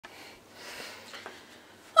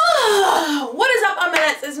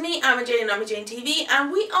guys, it's me, I'm Jane, and I'm Jane TV,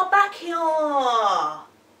 and we are back here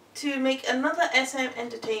to make another SM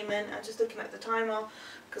entertainment. I'm just looking at the timer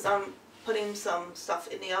because I'm putting some stuff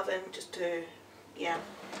in the oven just to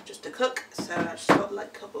cook. So I just got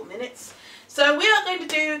like a couple of minutes. So we are going to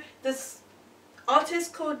do this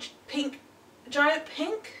artist called Giant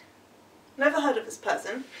Pink. Never heard of this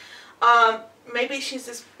person. Maybe she's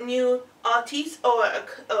this new artist or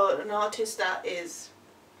an artist that is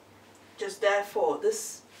just there for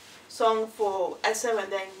this song for SM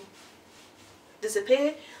and then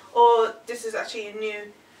disappear, or this is actually a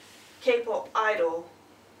new K-pop idol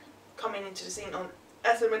coming into the scene on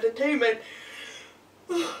SM Entertainment.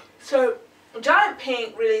 So Giant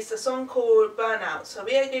Pink released a song called Burnout, so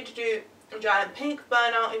we are going to do Giant Pink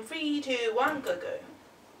Burnout in 3, 2, 1, go.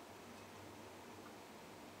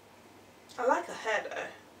 I like her hair though.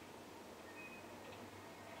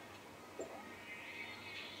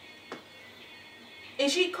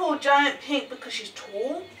 Is she called Giant Pink because she's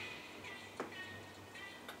tall?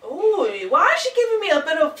 Ooh, why is she giving me a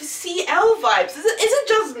bit of CL vibes? Is it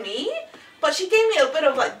just me? But she gave me a bit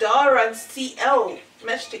of like Dara and CL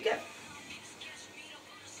meshed together.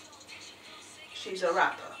 She's a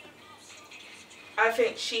rapper. I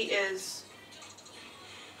think she is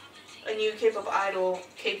a new K-pop idol,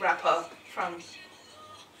 K-rapper from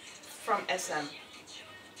SM.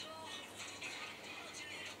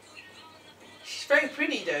 She's very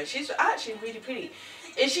pretty though. She's actually really pretty.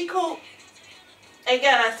 Is she called?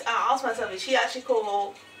 Again, I asked myself, is she actually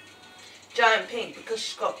called Giant Pink because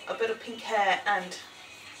she's got a bit of pink hair and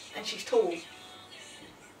she's tall?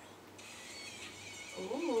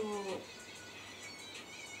 Ooh.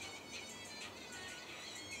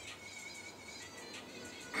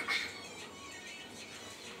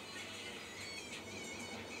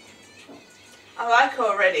 I like her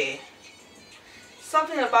already.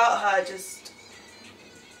 Something about her just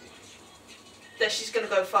that she's gonna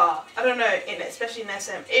go far. I don't know, especially in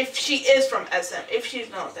SM. If she is from SM, if she's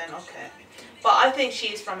not, then okay. But I think she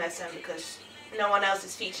is from SM because no one else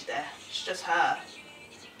is featured there. It's just her.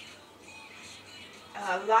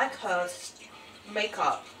 I like her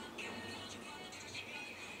makeup.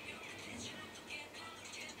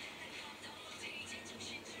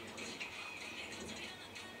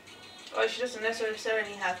 Oh, she doesn't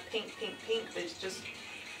necessarily have pink, but it's just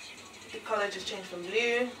the color just changed from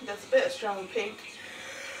blue. There's a bit of strong pink.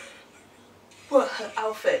 Well, her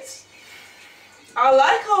outfits. I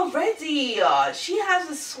like her already. She has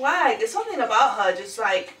a swag. There's something about her just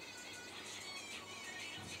like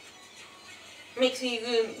makes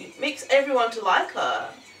everyone to like her.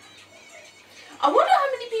 I wonder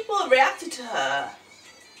how many people reacted to her.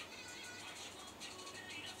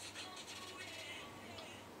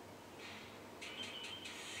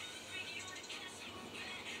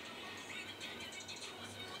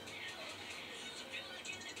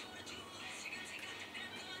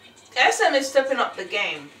 SM is stepping up the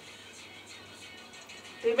game.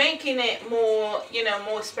 They're making it more,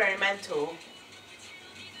 more experimental.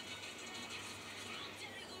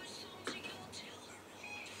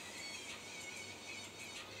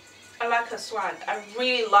 I like her swag. I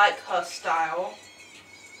really like her style.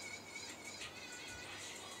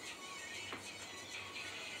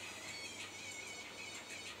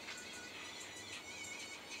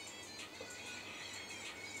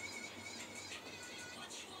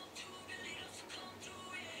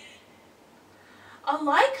 I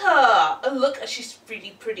like her. Oh, look, she's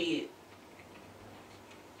really pretty.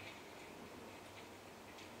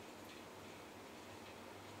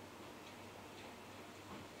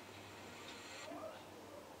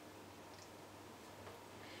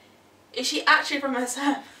 Is she actually from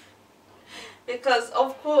SM? Because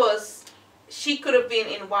of course she could have been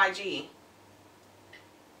in YG.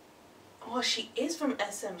 Oh, she is from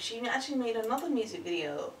SM. She actually made another music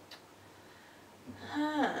video.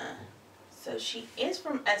 Huh. So she is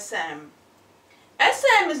from SM.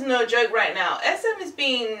 SM is no joke right now. SM is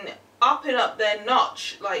being upping up their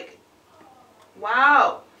notch. Like,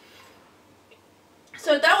 wow.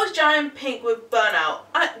 So that was Giant Pink with Burnout.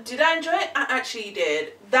 Did I enjoy it? I actually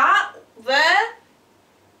did. That there.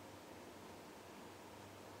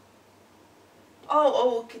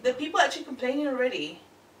 Oh, the people actually complaining already.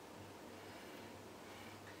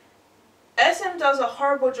 SM does a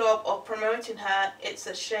horrible job of promoting her. It's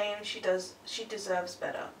a shame. She deserves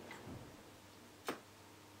better.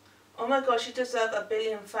 Oh my god, she deserves 1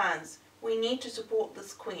 billion fans. We need to support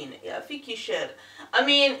this queen. Yeah, I think you should. I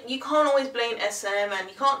mean, you can't always blame SM, and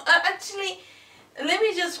you can't actually, let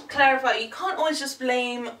me just clarify, you can't always just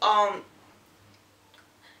blame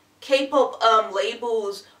K-pop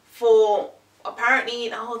labels for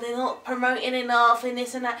apparently, oh, they're not promoting enough and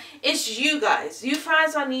this and that. It's you guys. You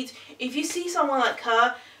fans are need. If you see someone like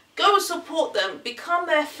her, go and support them. Become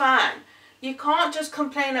their fan. You can't just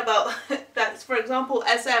complain about that. For example,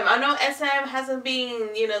 SM. I know SM hasn't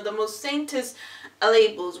been, you know, the most saintest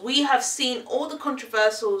labels. We have seen all the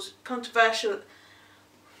controversies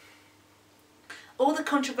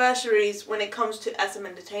when it comes to SM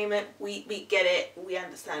Entertainment. We get it. We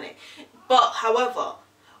understand it. But however,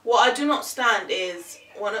 what I do not stand is,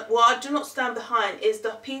 what I do not stand behind is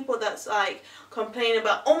the people that's like complaining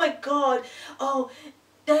about, oh my god, oh,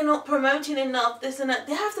 they're not promoting enough, this and that.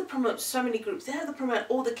 They have to promote so many groups. They have to promote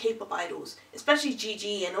all the K-pop idols, especially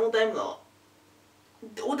GG and all them lot.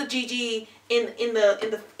 All the GG in you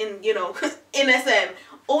know in SM,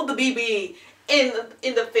 all the BB in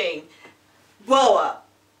the thing. Boa.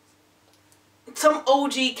 Some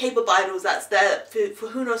OG K-pop idols that's there for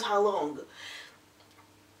who knows how long.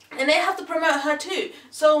 And they have to promote her too.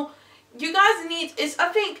 So you guys need, I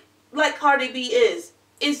think like Cardi B is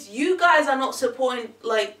you guys are not supporting,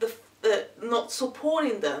 like not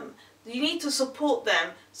supporting them. You need to support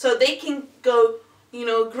them so they can go, you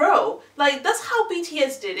know, grow. Like that's how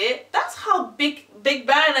BTS did it. That's how Big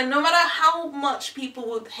Bang, and no matter how much people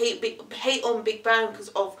would hate on Big Bang because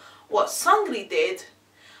of what Sungri did,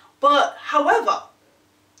 but however,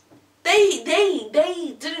 they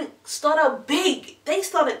didn't start out big. They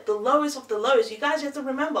started the lowest of the lowest. You guys have to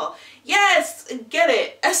remember. Yes, get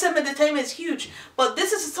it. SM Entertainment is huge, but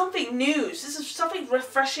this is something new. This is something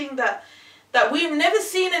refreshing that we've never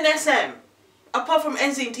seen in SM, apart from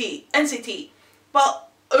NCT. But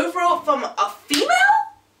overall, from a female,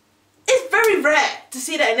 it's very rare to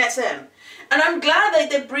see that in SM, and I'm glad that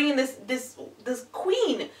they're bringing this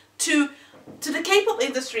queen to the K-pop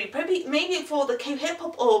industry. Maybe for the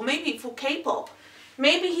K-hip-hop, or maybe for K-pop.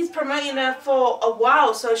 Maybe he's promoting her for a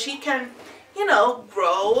while so she can, you know,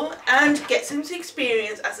 grow and get some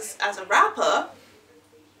experience as a rapper.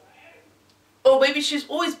 Or maybe she's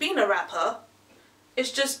always been a rapper.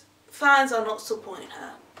 It's just fans are not supporting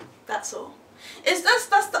her. That's all.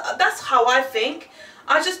 That's how I think.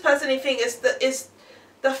 I just personally think it's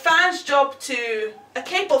the fan's job to a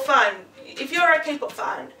K-pop fan. If you're a K-pop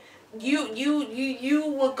fan, you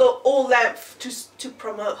will go all length to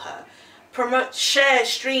promote her, share,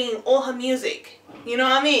 stream all her music. You know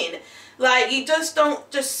what I mean? Like, you just don't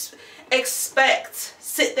just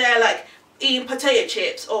sit there like eating potato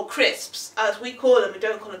chips or crisps, as we call them. We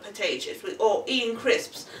don't call them potato chips, or eating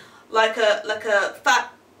crisps like a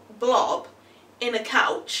fat blob in a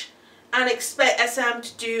couch and expect SM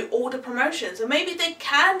to do all the promotions. And maybe they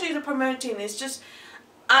can do the promoting. It's just,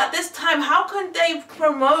 at this time, how can they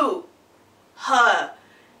promote her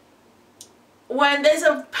when there's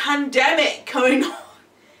a pandemic going on?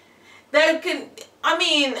 I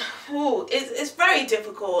mean, it's very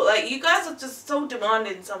difficult. Like, you guys are just so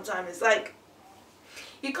demanding sometimes. It's like,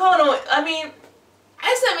 you can't, I mean,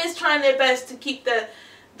 SM is trying their best to keep the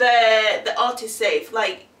artist safe.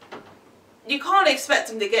 Like, you can't expect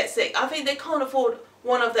them to get sick. I think they can't afford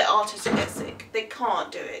one of their artists to get sick. They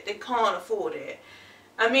can't do it. They can't afford it.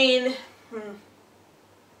 I mean,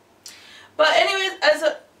 But anyways,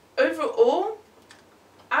 overall,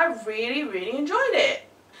 I really enjoyed it.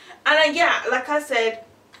 And yeah, like I said,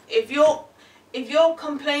 if you're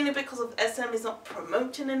complaining because of SM is not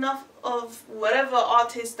promoting enough of whatever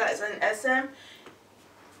artist that is in SM,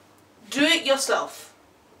 do it yourself.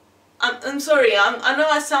 I'm sorry, I know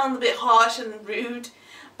I sound a bit harsh and rude,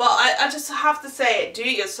 but I just have to say it. Do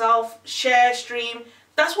it yourself. Share, stream.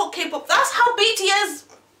 That's what K-pop, that's how BTS,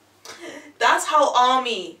 that's how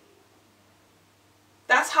ARMY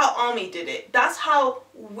did it. That's how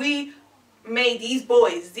we made these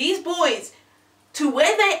boys to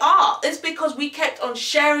where they are. It's because we kept on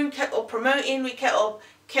sharing, kept on promoting, we kept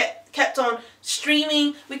on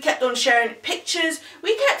streaming, we kept on sharing pictures,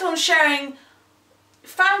 we kept on sharing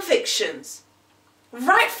fan fictions.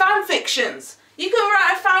 Write fan fictions. You can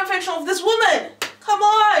write a fan fiction of this woman. Come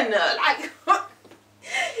on, like,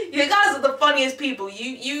 you guys are the funniest people.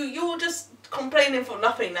 You're just complaining for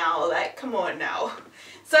nothing now. Like, come on now.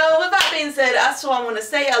 So with that being said, that's what I want to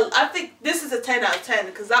say. I think this is a 10 out of 10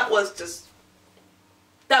 because that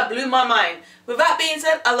blew my mind. With that being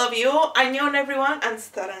said, I love you all. Annyeong everyone, and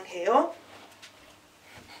saranghaeyo.